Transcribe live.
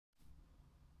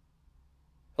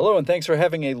Hello, and thanks for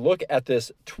having a look at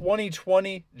this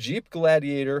 2020 Jeep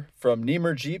Gladiator from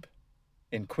Nemer Jeep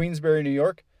in Queensbury, New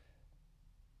York.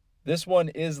 This one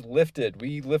is lifted.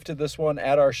 We lifted this one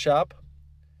at our shop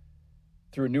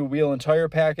through a new wheel and tire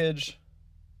package.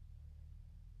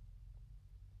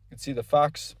 You can see the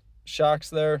Fox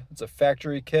shocks there. It's a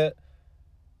factory kit.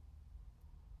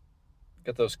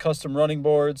 Got those custom running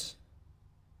boards.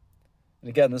 And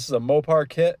again, this is a Mopar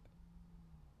kit.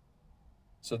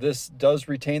 So this does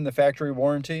retain the factory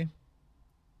warranty.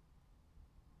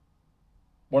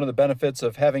 One of the benefits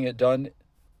of having it done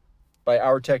by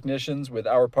our technicians with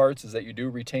our parts is that you do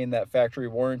retain that factory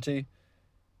warranty.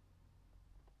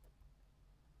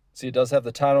 See, it does have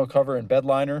the tonneau cover and bed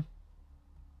liner.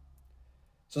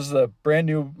 So this is a brand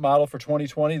new model for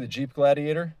 2020, the Jeep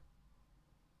Gladiator.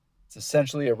 It's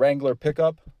essentially a Wrangler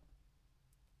pickup.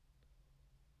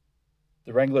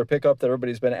 The Wrangler pickup that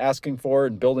everybody's been asking for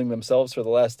and building themselves for the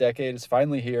last decade is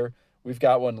finally here. We've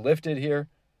got one lifted here.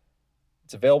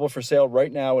 It's available for sale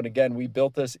right now. And again, we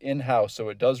built this in-house, so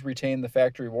it does retain the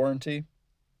factory warranty.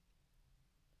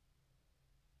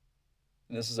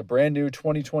 And this is a brand new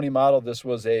 2020 model. This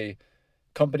was a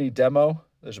company demo.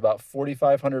 There's about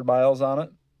 4,500 miles on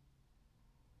it.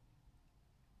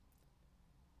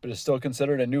 But it's still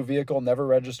considered a new vehicle, never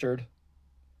registered,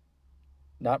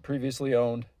 not previously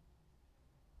owned.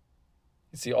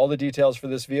 You see all the details for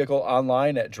this vehicle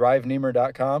online at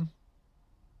drivenemer.com.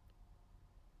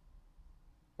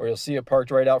 Or you'll see it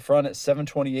parked right out front at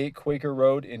 728 Quaker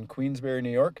Road in Queensbury, New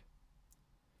York.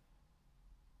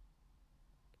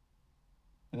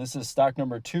 And this is stock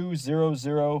number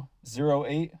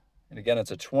 20008. And again,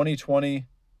 it's a 2020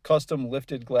 custom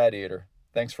lifted Gladiator.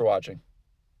 Thanks for watching.